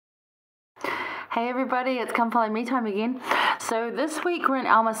Hey everybody, it's Come Follow Me time again. So this week we're in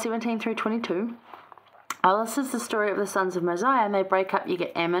Alma 17 through 22. This is the story of the sons of Mosiah, and they break up. You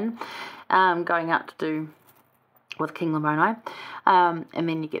get Ammon going out to do with King Lamoni, and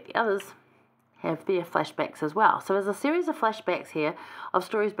then you get the others have their flashbacks as well. So there's a series of flashbacks here of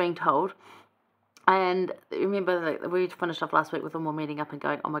stories being told. And remember that we finished off last week with them all meeting up and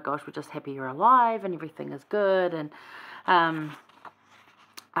going, oh my gosh, we're just happy you're alive and everything is good. And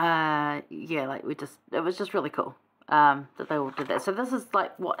yeah, like it was just really cool that they all did that. So this is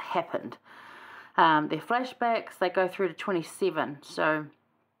like what happened. Their flashbacks, they go through to 27. So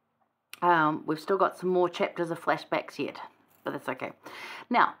we've still got some more chapters of flashbacks yet, but that's okay.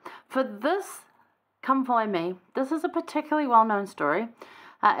 Now, for this Come Follow Me, this is a particularly well-known story.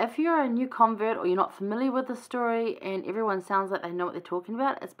 If you're a new convert or you're not familiar with the story and everyone sounds like they know what they're talking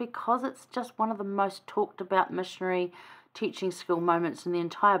about, it's because it's just one of the most talked about missionary teaching skill moments in the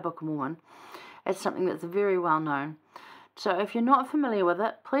entire Book of Mormon. It's something that's very well known. So if you're not familiar with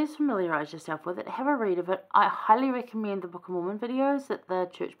it, please familiarize yourself with it. Have a read of it. I highly recommend the Book of Mormon videos that the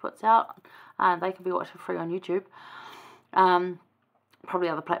church puts out. They can be watched for free on YouTube. Probably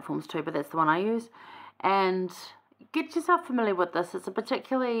other platforms too, but that's the one I use. And get yourself familiar with this. It's a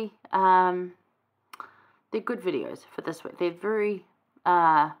particularly, they're good videos for this week. They're very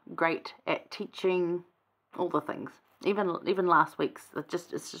great at teaching all the things. Even last week's,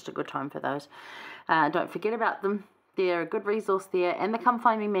 it's just a good time for those. Don't forget about them. They're a good resource there. And the Come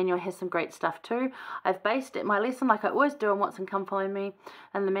Follow Me manual has some great stuff too. I've based my lesson like I always do on what's in Come Follow Me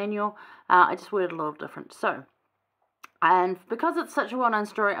and the manual. I just worded a little different. So, and because it's such a well-known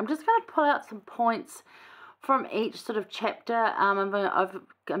story, I'm just going to pull out some points from each sort of chapter. I've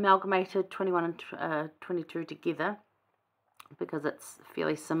amalgamated 21 and 22 together because it's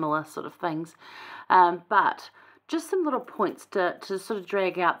fairly similar sort of things. But just some little points to sort of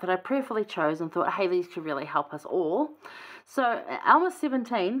drag out that I prayerfully chose and thought, hey, these could really help us all. So, Alma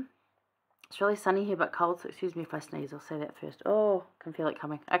 17, it's really sunny here but cold, so excuse me if I sneeze. I'll say that first. Oh, can feel it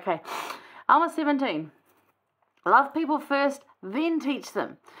coming. Okay, Alma 17. Love people first, then teach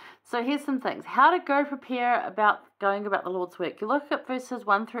them. So here's some things. How to go prepare about going about the Lord's work. You look at verses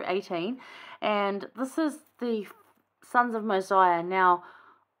 1 through 18, and this is the sons of Mosiah. Now,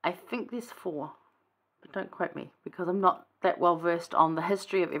 I think there's 4, but don't quote me because I'm not that well versed on the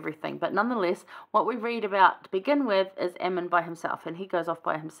history of everything. But nonetheless, what we read about to begin with is Ammon by himself, and he goes off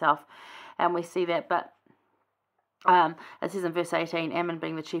by himself, and we see that. But it says in verse 18, Ammon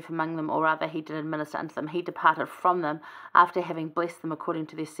being the chief among them, or rather he did administer unto them, he departed from them after having blessed them according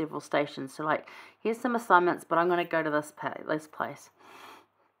to their several stations. So like, here's some assignments, but I'm going to go to this place.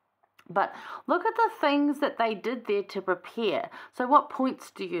 But look at the things that they did there to prepare. So what points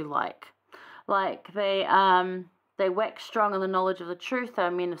do you like? Like they waxed strong in the knowledge of the truth. They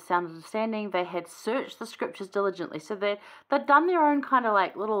were men of sound understanding. They had searched the scriptures diligently. So they'd done their own kind of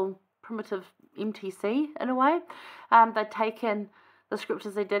like little primitive MTC in a way. They'd taken the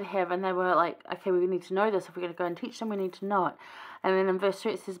scriptures they did have and they were like, okay, we need to know this. If we're going to go and teach them, we need to know it. And then in verse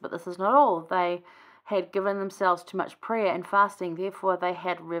 3 it says, but this is not all. They had given themselves to much prayer and fasting. Therefore they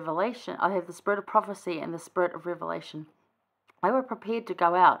had revelation. I have the spirit of prophecy and the spirit of revelation. They were prepared to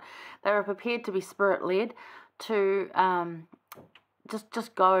go out. They were prepared to be spirit-led, to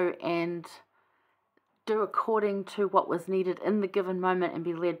just go and do according to what was needed in the given moment and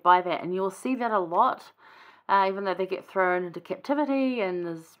be led by that. And you'll see that a lot, even though they get thrown into captivity and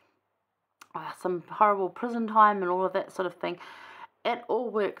there's some horrible prison time and all of that sort of thing. It all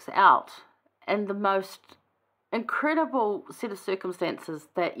works out in the most incredible set of circumstances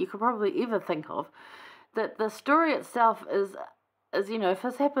that you could probably ever think of. That the story itself is you know, if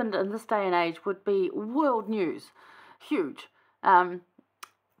this happened in this day and age, would be world news, huge.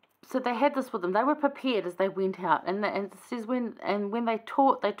 So they had this with them. They were prepared as they went out. And it says when they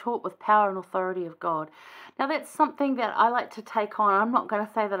taught with power and authority of God. Now that's something that I like to take on. I'm not going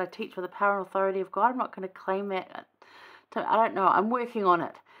to say that I teach with the power and authority of God. I'm not going to claim that. I don't know. I'm working on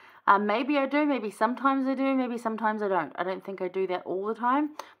it. Maybe I do. Maybe sometimes I do. Maybe sometimes I don't. I don't think I do that all the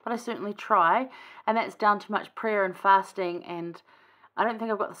time. But I certainly try. And that's down to much prayer and fasting. And I don't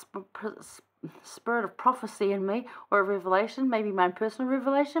think I've got the spirit of prophecy in me or a revelation, maybe my own personal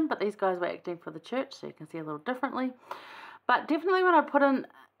revelation, but these guys were acting for the church, so you can see a little differently. But definitely when I put in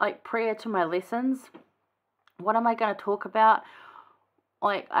like prayer to my lessons, what am I going to talk about?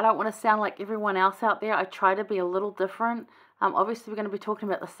 Like, I don't want to sound like everyone else out there. I try to be a little different. Obviously we're going to be talking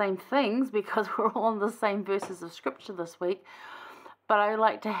about the same things because we're all on the same verses of scripture this week, but I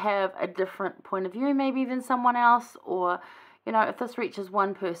like to have a different point of view maybe than someone else, or you know, if this reaches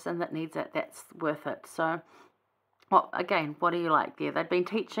one person that needs it, that's worth it. So, well, again, what do you like there? They'd been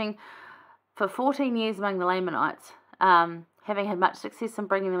teaching for 14 years among the Lamanites, having had much success in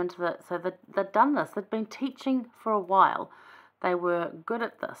bringing them into the... So they'd done this. They'd been teaching for a while. They were good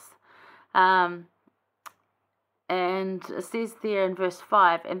at this. And it says there in verse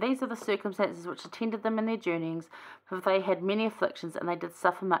 5, and these are the circumstances which attended them in their journeyings, for they had many afflictions, and they did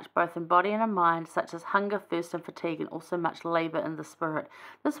suffer much both in body and in mind, such as hunger, thirst, and fatigue, and also much labour in the spirit.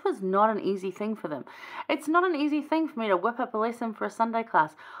 This was not an easy thing for them. It's not an easy thing for me to whip up a lesson for a Sunday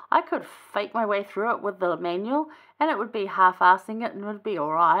class. I could fake my way through it with the manual, and it would be half-assing it, and it would be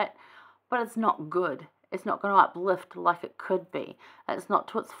alright, but it's not good. It's not going to uplift like it could be. It's not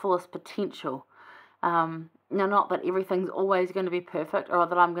to its fullest potential. Now, not that everything's always going to be perfect or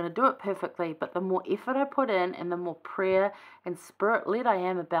that I'm going to do it perfectly, but the more effort I put in and the more prayer and spirit-led I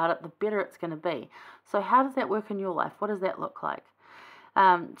am about it, the better it's going to be. So how does that work in your life? What does that look like?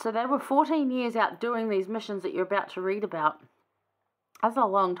 So they were 14 years out doing these missions that you're about to read about. That's a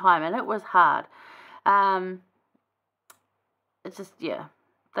long time, and it was hard. It's just, yeah,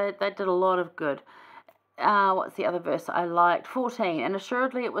 they did a lot of good. What's the other verse I liked? 14. And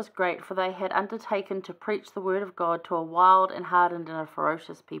assuredly it was great, for they had undertaken to preach the word of God to a wild and hardened and a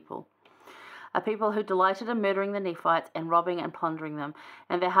ferocious people. A people who delighted in murdering the Nephites and robbing and plundering them.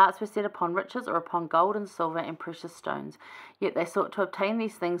 And their hearts were set upon riches or upon gold and silver and precious stones. Yet they sought to obtain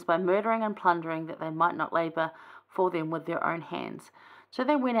these things by murdering and plundering, that they might not labour for them with their own hands. So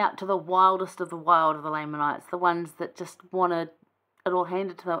they went out to the wildest of the wild of the Lamanites, the ones that just wanted it all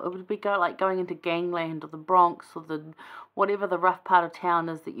handed to them. It would be like going into gangland or the Bronx or the whatever the rough part of town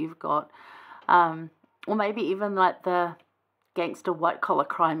is that you've got, or maybe even like the gangster white collar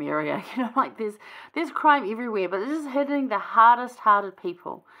crime area. Like there's crime everywhere, but this is hitting the hardest hearted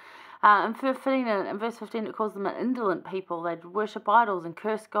people. In verse 15, it calls them an indolent people. They'd worship idols and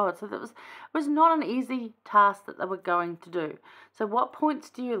curse God. So it was not an easy task that they were going to do. So what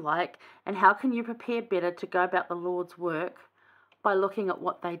points do you like, and how can you prepare better to go about the Lord's work? By looking at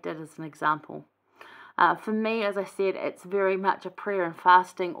what they did as an example. For me, as I said, it's very much a prayer and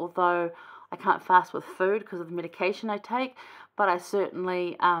fasting, although I can't fast with food because of the medication I take, but I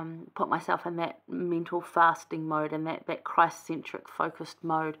certainly put myself in that mental fasting mode and that Christ-centric focused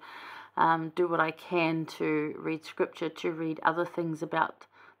mode. Do what I can to read scripture, to read other things about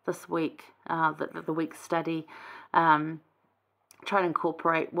this week, the week's study, try to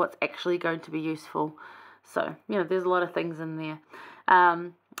incorporate what's actually going to be useful. So, there's a lot of things in there.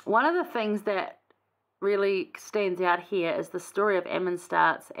 One of the things that really stands out here is the story of Ammon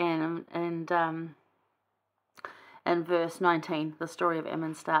starts, and in verse 19, the story of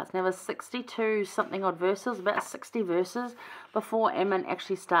Ammon starts. Now, there's 62 something odd verses, about 60 verses before Ammon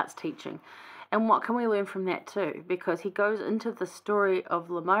actually starts teaching. And what can we learn from that too? Because he goes into the story of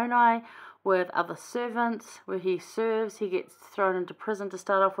Lamoni with other servants, where he serves. He gets thrown into prison to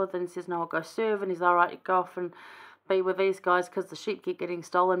start off with, and he says, no, I'll go serve, and he's all right, go off and be with these guys because the sheep keep getting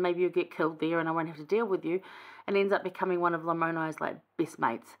stolen, maybe you'll get killed there and I won't have to deal with you, and ends up becoming one of Lamoni's best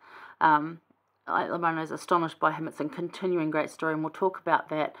mates. Lamoni's astonished by him. It's a continuing great story, and we'll talk about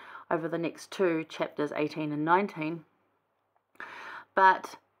that over the next two chapters, 18 and 19.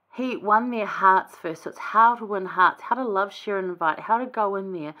 But he won their hearts first. So it's how to win hearts, how to love, share, and invite, how to go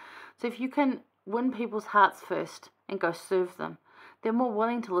in there. So if you can win people's hearts first and go serve them, they're more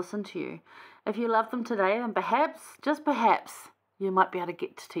willing to listen to you. If you love them today, then perhaps, just perhaps, you might be able to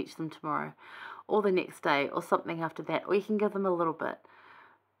get to teach them tomorrow or the next day or something after that, or you can give them a little bit.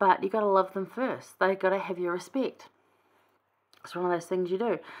 But you've got to love them first. They've got to have your respect. It's one of those things you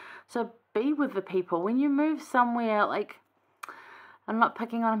do. So be with the people. When you move somewhere, I'm not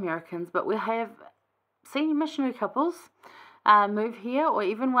picking on Americans, but we have senior missionary couples move here, or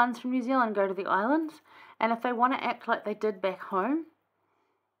even ones from New Zealand go to the island, and if they want to act like they did back home,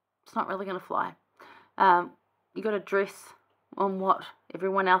 it's not really going to fly. You got to dress on what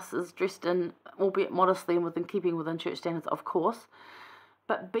everyone else is dressed in, albeit modestly and within keeping within church standards, of course,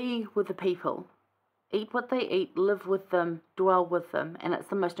 but be with the people. Eat what they eat, live with them, dwell with them, and it's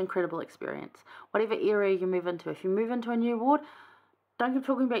the most incredible experience. Whatever area you move into, if you move into a new ward, don't keep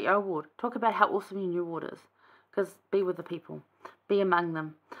talking about your old ward. Talk about how awesome your new ward is. Because be with the people. Be among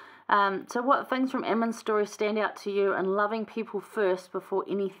them. So what things from Ammon's story stand out to you in loving people first before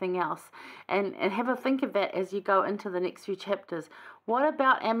anything else? And have a think of that as you go into the next few chapters. What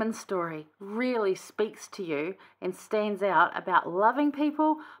about Ammon's story really speaks to you and stands out about loving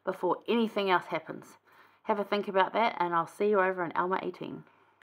people before anything else happens? Have a think about that, and I'll see you over in Alma 18.